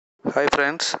Hi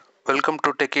friends, welcome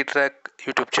to Techie Track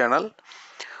YouTube channel.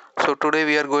 So today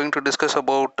we are going to discuss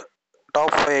about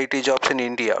top 5 IT jobs in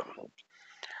India.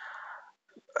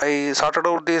 I sorted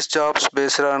out these jobs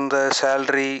based on the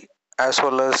salary as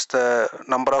well as the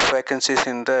number of vacancies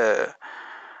in the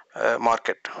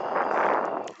market.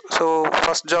 So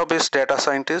first job is data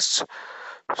scientist.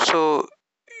 So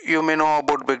you may know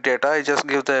about big data. I just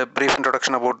give the brief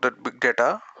introduction about the big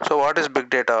data. So what is big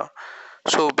data?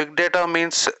 So big data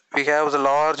means we have the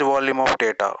large volume of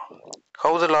data.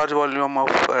 How the large volume of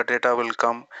data will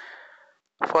come?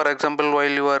 For example, while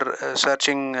you are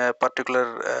searching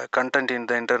particular content in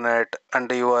the internet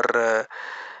and you are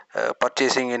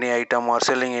purchasing any item or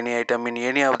selling any item in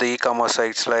any of the e-commerce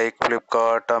sites like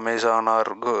Flipkart, Amazon, or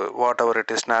whatever it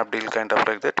is, Snapdeal, kind of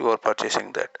like that, you are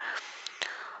purchasing that.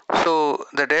 So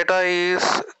the data is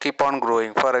keep on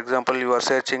growing. For example, you are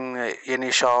searching any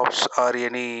shops or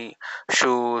any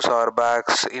shoes or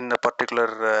bags in a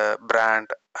particular brand,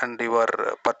 and you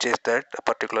are purchase that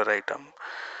particular item.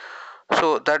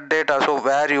 So that data, so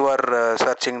where you are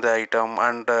searching the item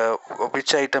and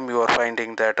which item you are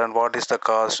finding that and what is the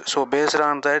cost. So based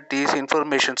on that, these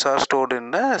informations are stored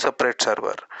in a separate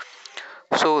server.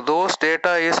 So those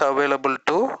data is available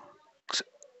to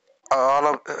all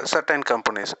of certain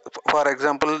companies. For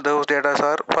example, those data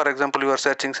are, for example, you are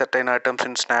searching certain items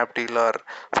in Snapdeal or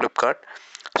Flipkart.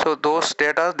 So those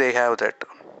data, they have that.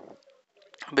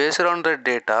 Based on the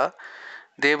data,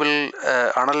 they will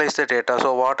analyze the data.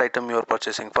 So what item you are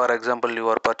purchasing? For example, you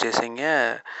are purchasing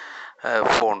a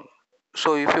phone.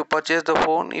 So if you purchase the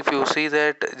phone, if you see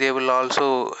that, they will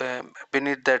also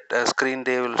beneath that screen,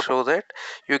 they will show that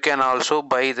you can also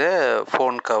buy the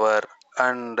phone cover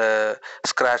and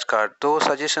scratch card. Those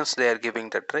suggestions they are giving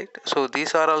that, right? So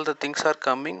these are all the things are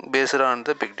coming based on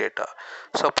the big data.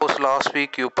 Suppose last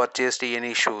week you purchased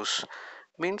any shoes,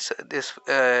 means this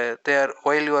they are,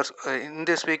 while you are in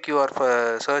this week you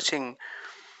are searching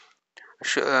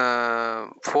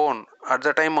phone, at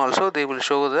the time also they will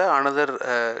show the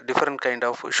another different kind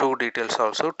of shoe details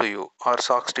also to you, or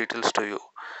socks details to you.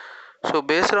 So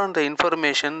based on the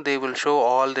information, they will show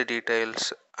all the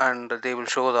details and they will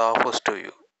show the offers to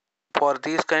you. For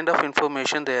these kind of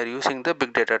information, they are using the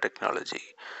big data technology.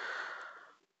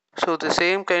 So the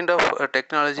same kind of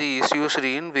technology is used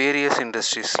in various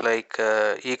industries like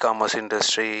e-commerce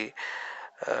industry,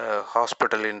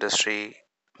 hospital industry,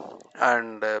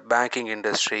 and banking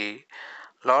industry.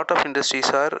 Lot of industries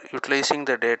are utilizing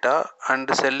the data and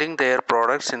selling their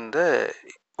products in the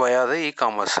via the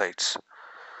e-commerce sites.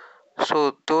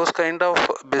 So those kind of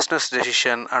business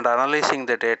decision and analyzing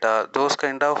the data, those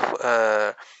kind of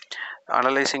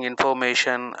analyzing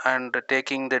information and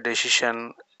taking the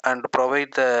decision and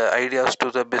provide the ideas to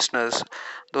the business,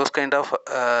 those kind of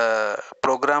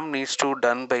program needs to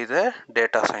done by the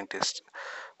data scientist.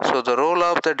 So the role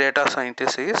of the data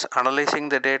scientist is analyzing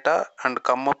the data and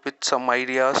come up with some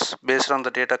ideas. Based on the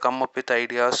data, come up with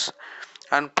ideas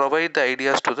and provide the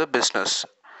ideas to the business.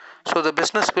 So the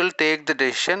business will take the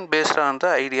decision based on the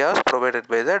ideas provided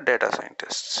by the data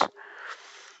scientists.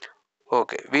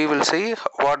 Okay, we will see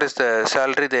what is the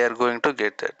salary they are going to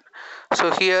get that. So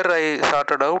here I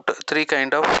sorted out three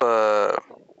kind of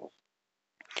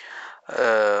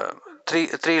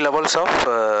three levels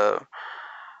of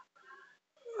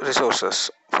resources.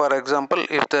 For example,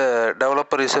 if the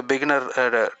developer is a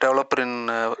beginner developer in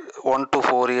 1 to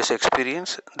 4 years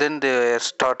experience, then their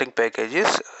starting package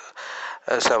is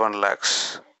 7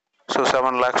 lakhs. So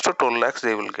 7 lakhs to 12 lakhs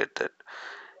they will get that.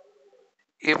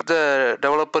 If the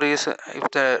developer is,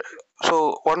 if the,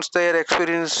 so once their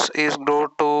experience is grow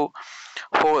to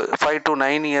 5 to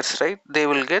 9 years, right, they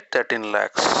will get 13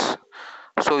 lakhs.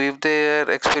 So if their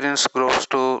experience grows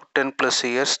to 10 plus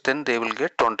years, then they will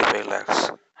get 25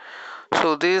 lakhs.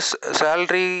 So this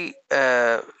salary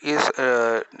is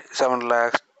 7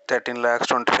 lakhs, 13 lakhs,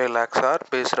 25 lakhs are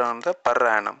based on the per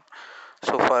annum.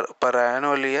 So for per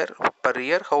annual year, per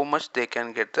year, how much they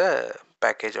can get the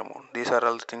package amount. These are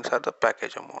all the things are the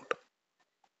package amount.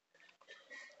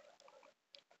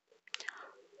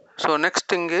 So next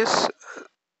thing is,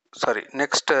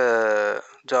 next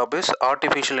job is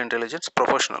artificial intelligence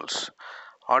professionals.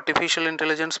 Artificial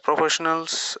intelligence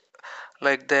professionals,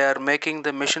 like they are making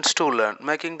the machines to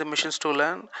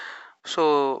learn,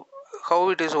 So how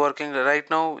it is working right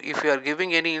now, if you are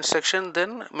giving any instruction,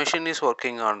 then machine is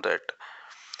working on that.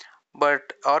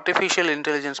 But artificial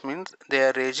intelligence means they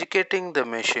are educating the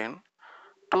machine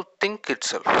to think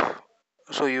itself.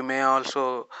 So you may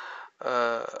also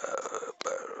uh,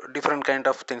 different kind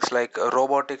of things like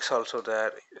robotics also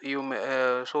there.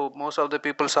 So most of the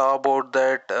people saw about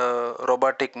that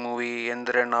robotic movie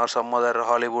Endran or some other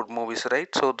Hollywood movies, right?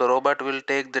 So the robot will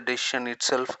take the decision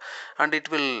itself and it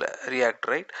will react,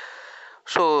 right?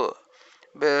 So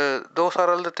those are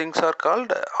all the things are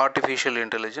called artificial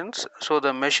intelligence. So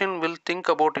the machine will think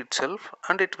about itself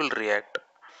and it will react.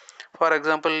 For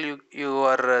example, you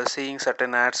are seeing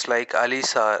certain ads like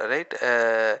Alisa,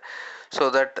 right? So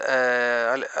that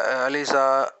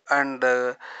Alisa and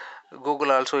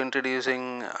Google also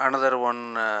introducing another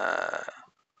one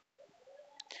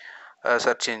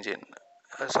search engine.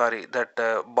 Sorry, that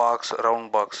box,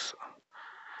 round box.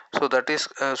 So that is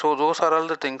so those are all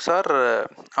the things are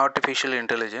artificial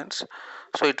intelligence.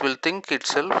 So it will think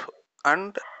itself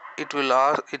and it will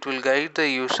ask, it will guide the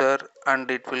user and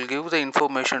it will give the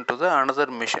information to the another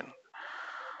machine.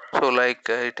 So like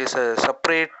it is a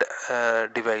separate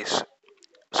device.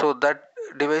 So that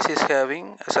device is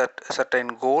having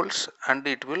certain goals and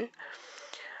it will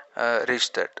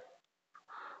reach that.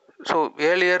 So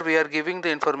earlier we are giving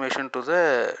the information to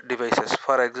the devices.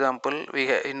 For example,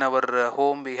 in our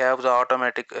home we have the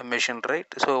automatic machine, right?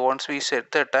 So once we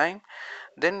set the time,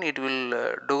 then it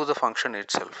will do the function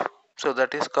itself. So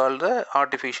that is called the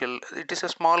artificial. It is a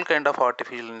small kind of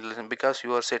artificial intelligence because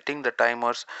you are setting the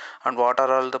timers and what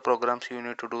are all the programs you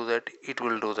need to do, that it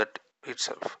will do that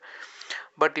itself.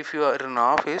 But if you are in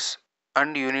office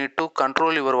and you need to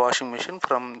control your washing machine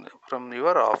from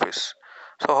your office,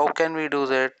 so how can we do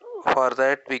that? For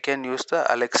that we can use the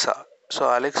Alexa.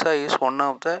 So Alexa is one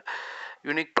of the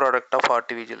unique product of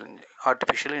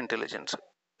artificial intelligence.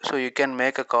 So you can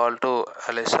make a call to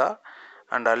Alexa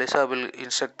and Alexa will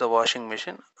instruct the washing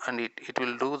machine and it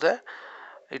will do the,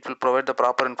 it will provide the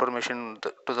proper information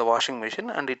to the washing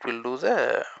machine and it will do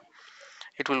the,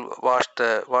 it will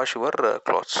wash your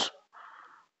clothes.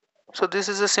 So this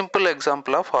is a simple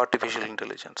example of artificial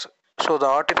intelligence. So the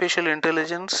artificial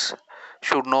intelligence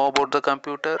should know about the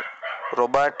computer,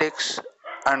 robotics,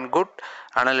 and good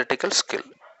analytical skill.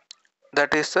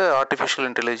 That is the artificial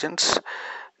intelligence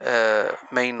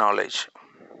main knowledge.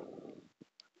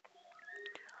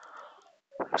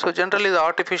 So generally the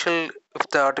artificial, if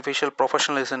the artificial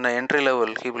professional is in the entry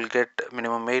level, he will get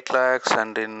minimum 8 lakhs,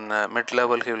 and in mid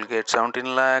level he will get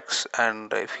 17 lakhs,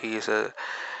 and if he is a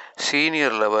senior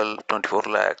level 24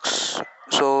 lakhs.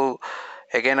 So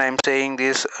again I am saying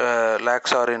these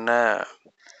lakhs are in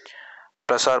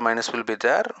plus or minus will be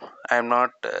there. I am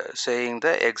not saying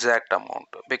the exact amount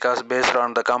because based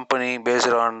on the company, based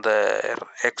on the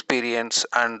experience,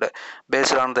 and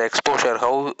based on the exposure,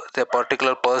 how the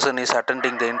particular person is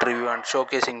attending the interview and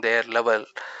showcasing their level,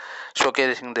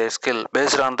 showcasing their skill,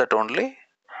 based on that only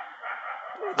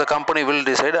the company will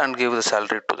decide and give the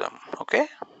salary to them. Okay.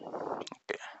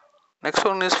 Okay. Next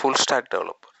one is full stack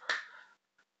developer.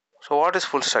 So what is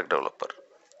full stack developer?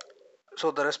 So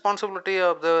the responsibility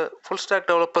of the full stack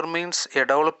developer means a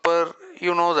developer,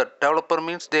 you know that developer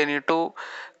means they need to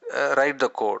write the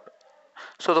code.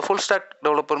 So the full stack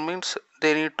developer means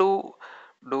they need to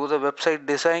do the website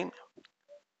design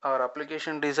or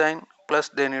application design, plus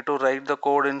they need to write the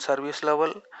code in service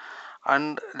level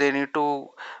and they need to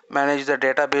manage the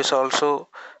database also.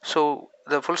 So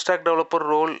the full stack developer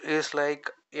role is like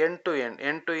end to end.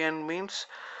 End to end means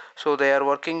so they are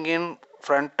working in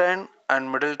front end and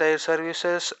middle tier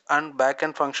services and back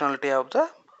end functionality of the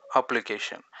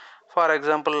application. For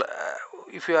example,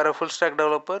 if you are a full stack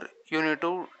developer, you need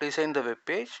to design the web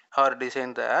page or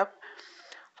design the app.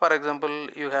 For example,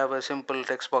 you have a simple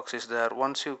text box is there.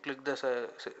 Once you click the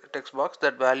text box,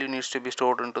 that value needs to be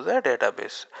stored into the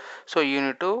database. So you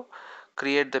need to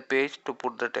create the page to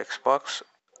put the text box.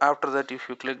 After that, if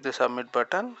you click the submit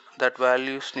button, that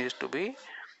values needs to be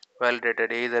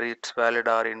validated, either it's valid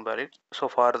or invalid. So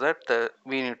for that,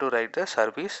 we need to write the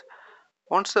service.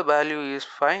 Once the value is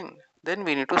fine, then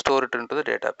we need to store it into the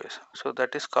database. So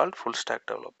that is called full stack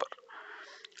developer.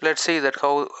 Let's see that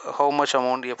how much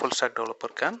amount a full stack developer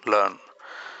can learn.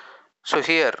 So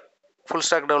here full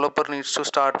stack developer needs to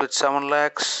start with 7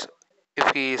 lakhs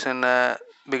if he is in a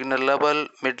beginner level,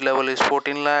 mid level is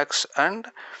 14 lakhs, and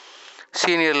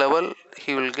senior level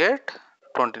he will get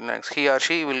 20 lakhs. He or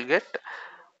she will get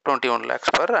 21 lakhs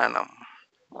per annum.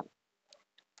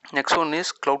 Next one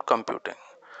is cloud computing.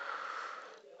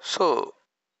 So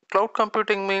cloud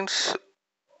computing means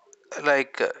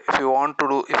like if you want to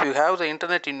do, if you have the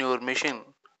internet in your machine,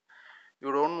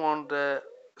 you don't want the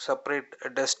separate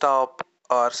desktop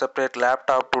or separate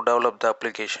laptop to develop the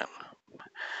application,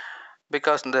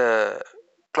 because the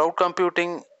cloud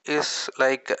computing is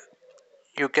like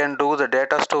you can do the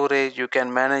data storage, you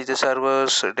can manage the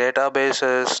servers,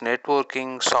 databases,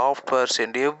 networking, softwares,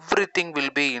 and everything will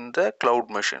be in the cloud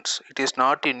machines. It is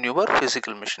not in your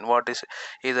physical machine. What is,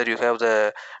 either you have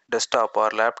the desktop or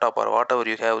laptop or whatever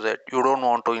you have, that you don't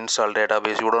want to install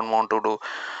database, you don't want to do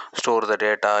store the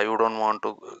data, you don't want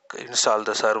to install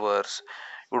the servers,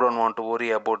 you don't want to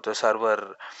worry about the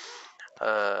server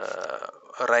uh,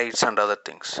 rights and other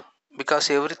things, because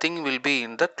everything will be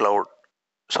in the cloud.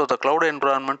 So the cloud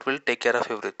environment will take care of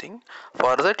everything.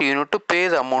 For that, you need to pay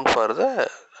the amount for the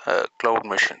cloud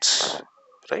machines,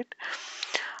 right?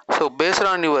 So based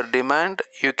on your demand,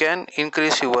 you can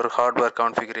increase your hardware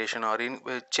configuration or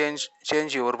change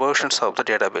your versions of the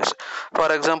database. For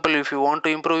example, if you want to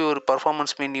improve your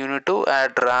performance, mean you need to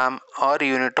add RAM or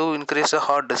you need to increase the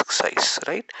hard disk size,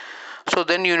 right? So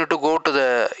then you need to go to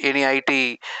the any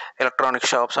IT electronic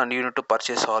shops and you need to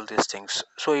purchase all these things.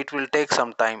 So it will take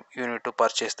some time. You need to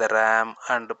purchase the RAM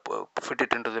and fit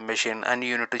it into the machine, and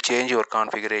you need to change your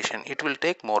configuration. It will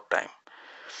take more time.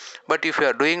 But if you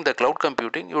are doing the cloud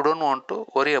computing, you don't want to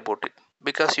worry about it,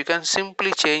 because you can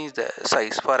simply change the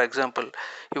size. For example,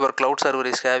 your cloud server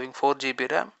is having 4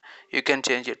 GB RAM, you can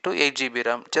change it to 8 GB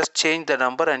RAM. Just change the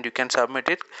number and you can submit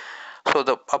it. So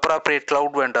the appropriate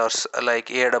cloud vendors like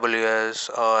AWS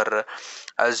or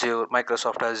Azure,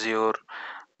 Microsoft Azure,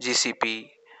 GCP,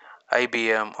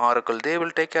 IBM, Oracle, they will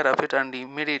take care of it, and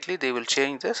immediately they will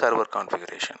change the server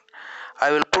configuration. I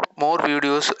will put more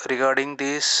videos regarding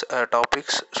these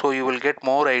topics, so you will get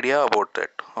more idea about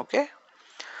that. Okay.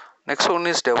 Next one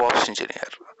is DevOps engineer.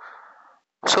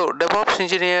 So DevOps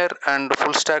engineer and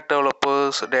full stack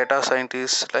developers, data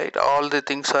scientists, right? All the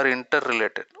things are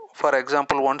interrelated. For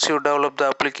example, once you develop the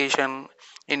application,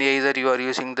 in either you are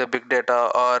using the big data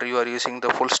or you are using the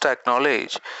full stack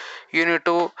knowledge, you need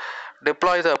to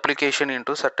deploy the application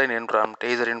into certain environment,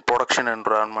 either in production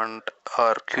environment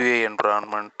or QA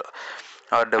environment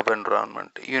or dev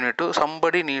environment. You need to,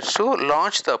 somebody needs to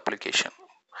launch the application.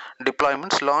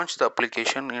 Deployments launch the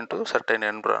application into certain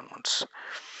environments.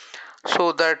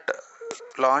 So that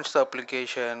launch the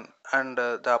application, and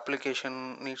the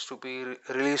application needs to be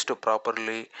released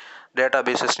properly,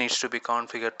 databases needs to be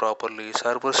configured properly,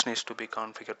 servers needs to be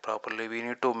configured properly. We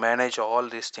need to manage all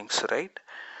these things, right?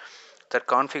 That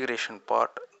configuration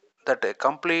part, that a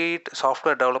complete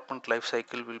software development life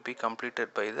cycle will be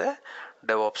completed by the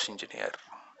DevOps engineer.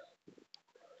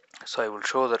 So I will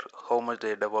show that how much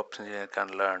the DevOps engineer can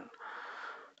learn.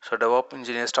 So DevOps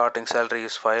engineer starting salary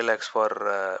is 5 lakhs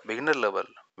for beginner level,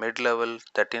 mid level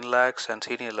 13 lakhs, and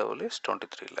senior level is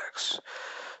 23 lakhs.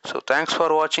 So thanks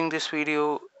for watching this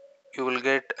video. You will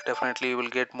get, definitely you will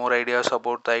get more ideas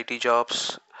about the IT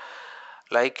jobs.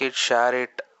 Like it, share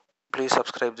it. Please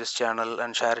subscribe this channel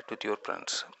and share it with your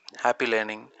friends. Happy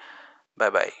learning. Bye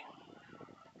bye.